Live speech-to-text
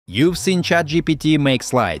You've seen ChatGPT make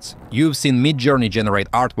slides, you've seen Midjourney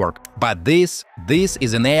generate artwork, but this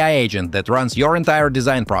is an AI agent that runs your entire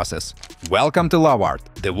design process. Welcome to Lovart,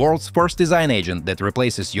 the world's first design agent that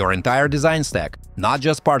replaces your entire design stack, not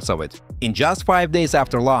just parts of it. In just 5 days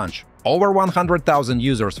after launch, over 100,000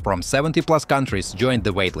 users from 70+ countries joined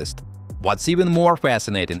the waitlist. What's even more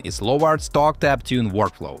fascinating is Lovart's Talk Tap Tune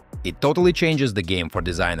workflow. It totally changes the game for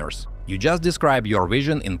designers. You just describe your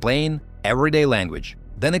vision in plain, everyday language,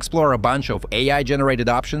 then explore a bunch of AI-generated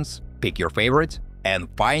options, pick your favorite, and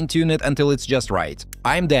fine-tune it until it's just right.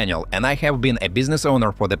 I'm Daniel, and I have been a business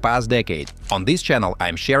owner for the past decade. On this channel,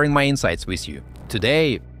 I'm sharing my insights with you.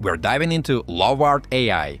 Today, we're diving into Lovart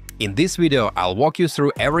AI. In this video, I'll walk you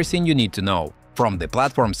through everything you need to know, from the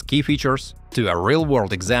platform's key features to a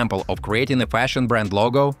real-world example of creating a fashion brand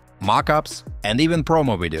logo, mockups, and even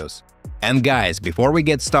promo videos. And guys, before we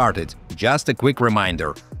get started, just a quick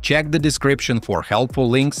reminder, check the description for helpful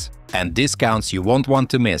links and discounts you won't want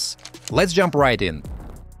to miss. Let's jump right in.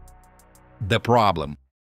 The problem.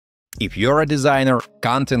 If you're a designer,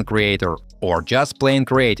 content creator, or just plain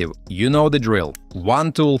creative, you know the drill.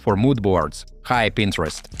 One tool for mood boards, high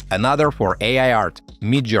Pinterest, another for AI art,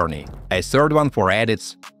 Midjourney, a third one for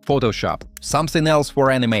edits, Photoshop, something else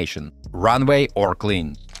for animation, Runway or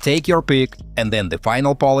Kling. Take your pick, and then the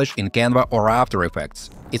final polish in Canva or After Effects.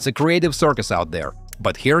 It's a creative circus out there.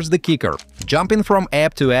 But here's the kicker. Jumping from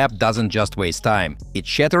app to app doesn't just waste time. It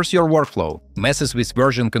shatters your workflow, messes with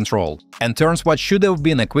version control, and turns what should have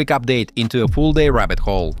been a quick update into a full-day rabbit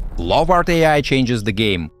hole. Lovart AI changes the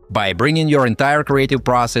game by bringing your entire creative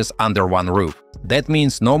process under one roof. That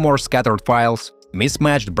means no more scattered files,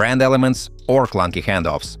 mismatched brand elements, or clunky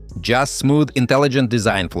handoffs. Just smooth, intelligent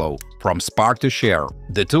design flow, from spark to share.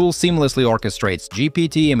 The tool seamlessly orchestrates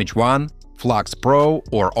GPT Image-1, Flux Pro,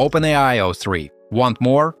 or OpenAI O3. Want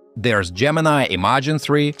more? There's Gemini, Imagen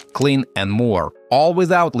 3, Kling, and more, all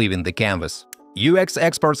without leaving the canvas. UX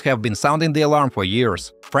experts have been sounding the alarm for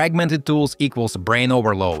years. Fragmented tools equals brain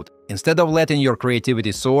overload. Instead of letting your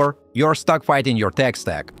creativity soar, you're stuck fighting your tech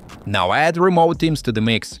stack. Now add remote teams to the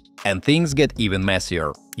mix, and things get even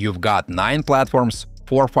messier. You've got 9 platforms,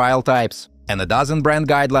 4 file types, and a dozen brand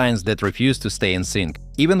guidelines that refuse to stay in sync.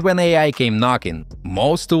 Even when AI came knocking,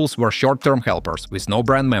 most tools were short-term helpers with no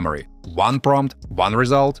brand memory. One prompt, one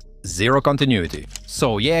result, zero continuity.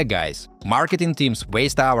 So yeah, guys, marketing teams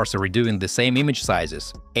waste hours redoing the same image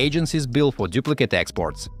sizes, agencies bill for duplicate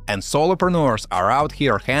exports, and solopreneurs are out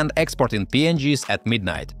here hand exporting PNGs at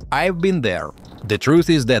midnight. I've been there. The truth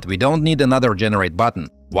is that we don't need another generate button.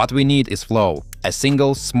 What we need is flow, a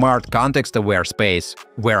single, smart, context-aware space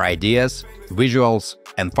where ideas, visuals,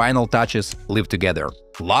 and final touches live together.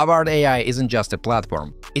 Lovart AI isn't just a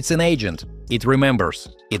platform, it's an agent. It remembers,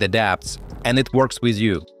 it adapts, and it works with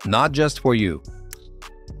you, not just for you.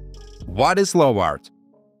 What is Lovart?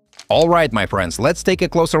 Alright, my friends, let's take a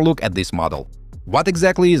closer look at this model. What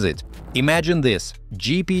exactly is it? Imagine this: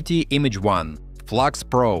 GPT Image-1, Flux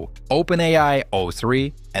Pro, OpenAI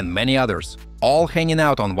O3, and many others, all hanging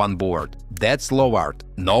out on one board. That's Lovart.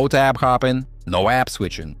 No tab hopping, no app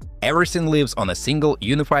switching. Everything lives on a single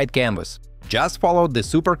unified canvas. Just follow the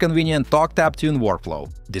super convenient Talk Tap Tune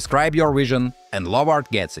workflow. Describe your vision, and Lovart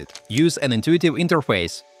gets it. Use an intuitive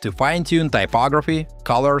interface to fine-tune typography,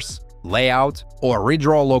 colors, layout, or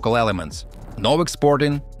redraw local elements. No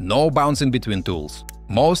exporting, no bouncing between tools.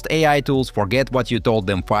 Most AI tools forget what you told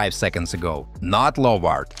them 5 seconds ago. Not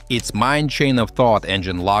Lovart. Its mind chain of thought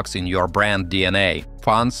engine locks in your brand DNA,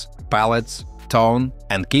 fonts, palettes, tone,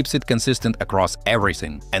 and keeps it consistent across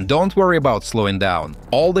everything. And don't worry about slowing down.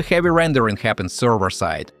 All the heavy rendering happens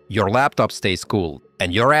server-side. Your laptop stays cool,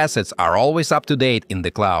 and your assets are always up to date in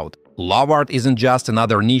the cloud. Lovart isn't just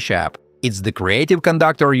another niche app. It's the creative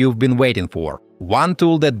conductor you've been waiting for. One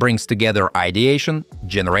tool that brings together ideation,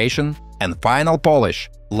 generation, and final polish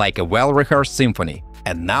like a well-rehearsed symphony.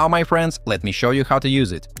 And now, my friends, let me show you how to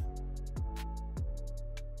use it.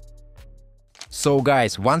 So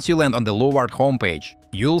guys, once you land on the Lovart homepage,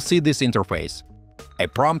 you'll see this interface. A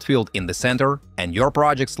prompt field in the center and your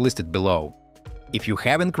projects listed below. If you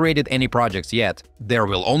haven't created any projects yet, there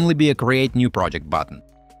will only be a Create New Project button.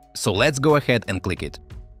 So let's go ahead and click it.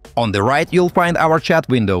 On the right, you'll find our chat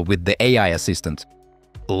window with the AI assistant.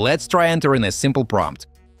 Let's try entering a simple prompt.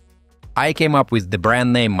 I came up with the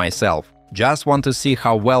brand name myself, just want to see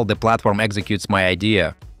how well the platform executes my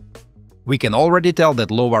idea. We can already tell that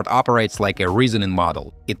Lovart operates like a reasoning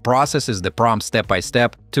model. It processes the prompt step by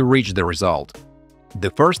step to reach the result.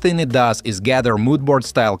 The first thing it does is gather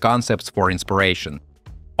moodboard-style concepts for inspiration.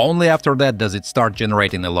 Only after that does it start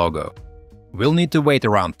generating a logo. We'll need to wait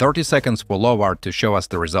around 30 seconds for Lovart to show us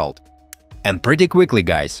the result. And pretty quickly,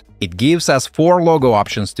 guys, it gives us 4 logo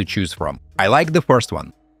options to choose from. I like the first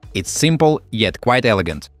one. It's simple yet quite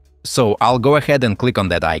elegant. So I'll go ahead and click on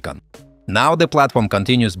that icon. Now the platform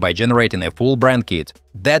continues by generating a full brand kit.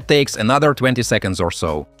 That takes another 20 seconds or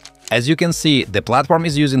so. As you can see, the platform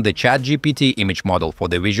is using the GPT image model for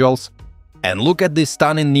the visuals. And look at these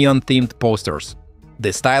stunning neon-themed posters.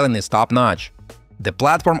 The styling is top-notch. The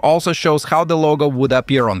platform also shows how the logo would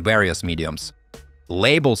appear on various mediums.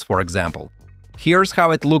 Labels, for example. Here's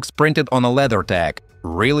how it looks printed on a leather tag.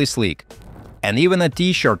 Really sleek. And even a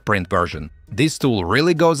t-shirt print version. This tool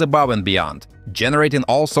really goes above and beyond, generating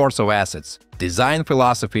all sorts of assets, design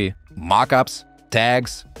philosophy, mockups,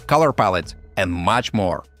 tags, color palette, and much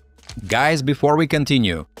more. Guys, before we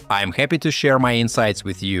continue, I'm happy to share my insights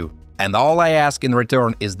with you, and all I ask in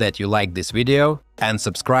return is that you like this video and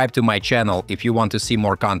subscribe to my channel if you want to see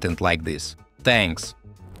more content like this. Thanks!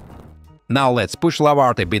 Now let's push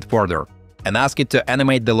Lovart a bit further and ask it to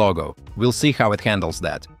animate the logo. We'll see how it handles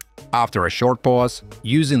that. After a short pause,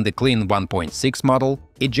 using the Kling 1.6 model,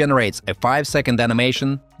 it generates a 5-second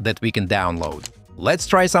animation that we can download. Let's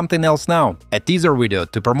try something else now, a teaser video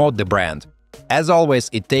to promote the brand. As always,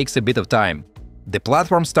 it takes a bit of time. The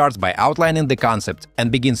platform starts by outlining the concept and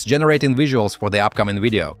begins generating visuals for the upcoming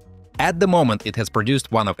video. At the moment, it has produced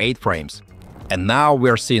one of 8 frames. And now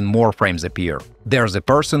we're seeing more frames appear. There's a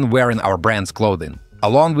person wearing our brand's clothing,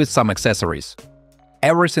 along with some accessories.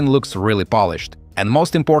 Everything looks really polished. And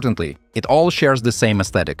most importantly, it all shares the same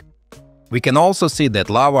aesthetic. We can also see that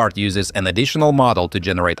Lovart uses an additional model to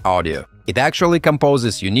generate audio. It actually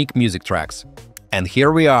composes unique music tracks. And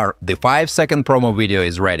here we are, the 5-second promo video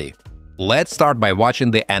is ready. Let's start by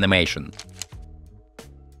watching the animation.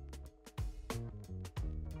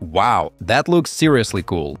 Wow, that looks seriously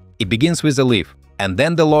cool. It begins with a leaf, and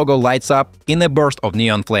then the logo lights up in a burst of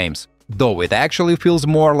neon flames, though it actually feels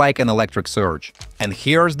more like an electric surge. And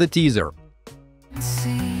here's the teaser.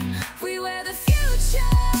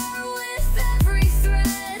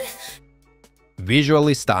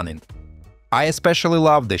 Visually stunning. I especially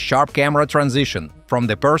love the sharp camera transition from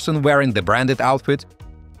the person wearing the branded outfit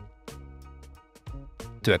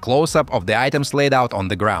to a close-up of the items laid out on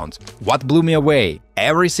the ground. What blew me away?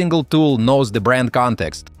 Every single tool knows the brand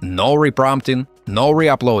context. No reprompting, no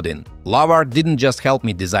re-uploading. Lovart didn't just help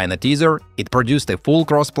me design a teaser, it produced a full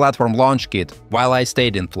cross-platform launch kit while I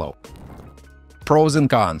stayed in flow. Pros and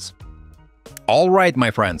cons. Alright,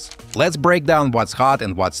 my friends, let's break down what's hot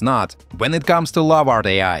and what's not when it comes to Lovart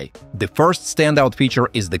AI. The first standout feature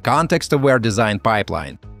is the context-aware design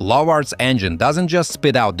pipeline. Lovart's engine doesn't just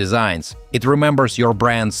spit out designs, it remembers your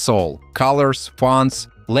brand's soul, colors, fonts,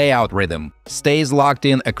 layout rhythm, stays locked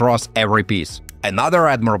in across every piece. Another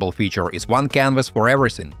admirable feature is one canvas for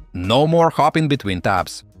everything. No more hopping between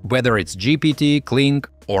tabs, whether it's GPT, Kling,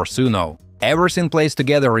 or Suno. Everything plays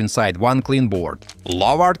together inside one clean board.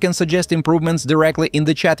 Lovart can suggest improvements directly in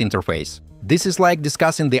the chat interface. This is like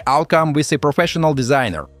discussing the outcome with a professional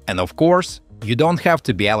designer. And of course, you don't have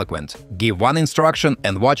to be eloquent. Give one instruction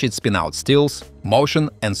and watch it spin out stills, motion,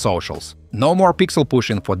 and socials. No more pixel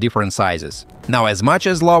pushing for different sizes. Now, as much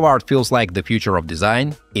as Lovart feels like the future of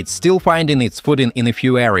design, it's still finding its footing in a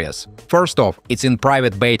few areas. First off, it's in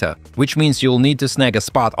private beta, which means you'll need to snag a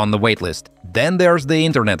spot on the waitlist. Then there's the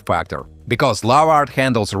internet factor. Because Lovart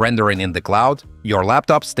handles rendering in the cloud, your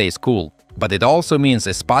laptop stays cool. But it also means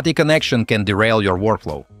a spotty connection can derail your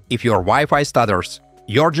workflow. If your Wi-Fi stutters,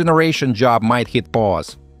 your generation job might hit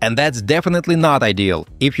pause. And that's definitely not ideal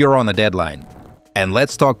if you're on a deadline. And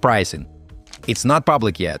let's talk pricing. It's not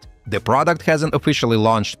public yet. The product hasn't officially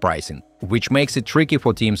launched pricing, which makes it tricky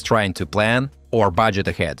for teams trying to plan or budget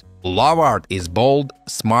ahead. Lovart is bold,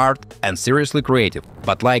 smart, and seriously creative,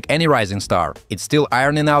 but like any rising star, it's still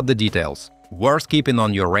ironing out the details. Worth keeping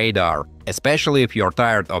on your radar, especially if you're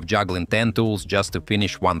tired of juggling 10 tools just to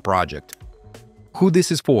finish one project. Who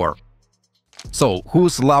this is for? So,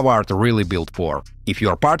 who's Lovart really built for? If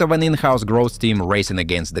you're part of an in-house growth team racing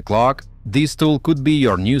against the clock, this tool could be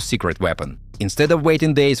your new secret weapon. Instead of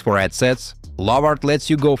waiting days for ad sets, Lovart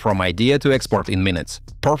lets you go from idea to export in minutes.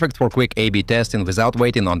 Perfect for quick A/B testing without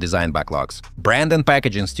waiting on design backlogs. Brand and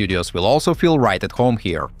packaging studios will also feel right at home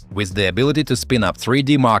here, with the ability to spin up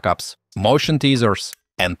 3D mockups, motion teasers,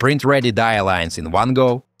 and print-ready die lines in one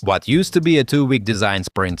go. What used to be a 2-week design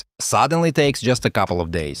sprint suddenly takes just a couple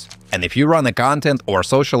of days. And if you run a content or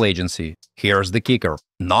social agency, here's the kicker.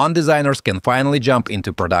 Non-designers can finally jump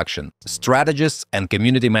into production. Strategists and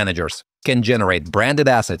community managers can generate branded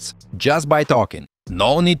assets just by talking.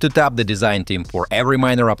 No need to tap the design team for every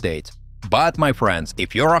minor update. But my friends,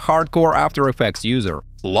 if you're a hardcore After Effects user,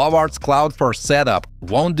 Lovart's cloud-first setup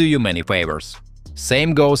won't do you many favors.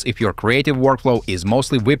 Same goes if your creative workflow is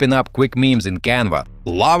mostly whipping up quick memes in Canva.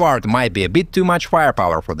 Lovart might be a bit too much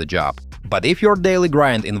firepower for the job. But if your daily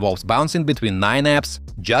grind involves bouncing between 9 apps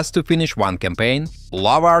just to finish one campaign,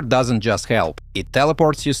 Lovart doesn't just help, it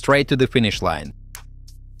teleports you straight to the finish line.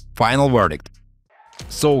 Final verdict.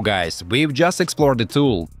 So guys, we've just explored a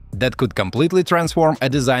tool that could completely transform a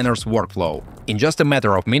designer's workflow. In just a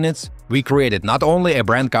matter of minutes, we created not only a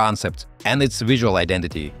brand concept and its visual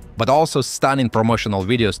identity, but also stunning promotional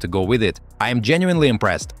videos to go with it. I am genuinely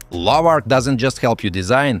impressed. Lovart doesn't just help you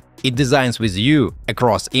design, it designs with you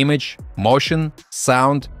across image, motion,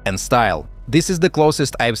 sound, and style. This is the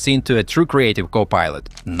closest I've seen to a true creative co-pilot,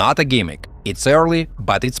 not a gimmick. It's early,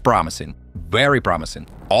 but it's promising. Very promising.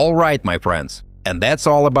 Alright, my friends. And that's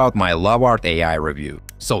all about my Lovart AI review.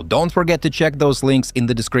 So don't forget to check those links in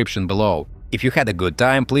the description below. If you had a good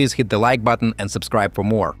time, please hit the like button and subscribe for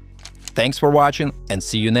more. Thanks for watching and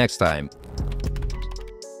see you next time.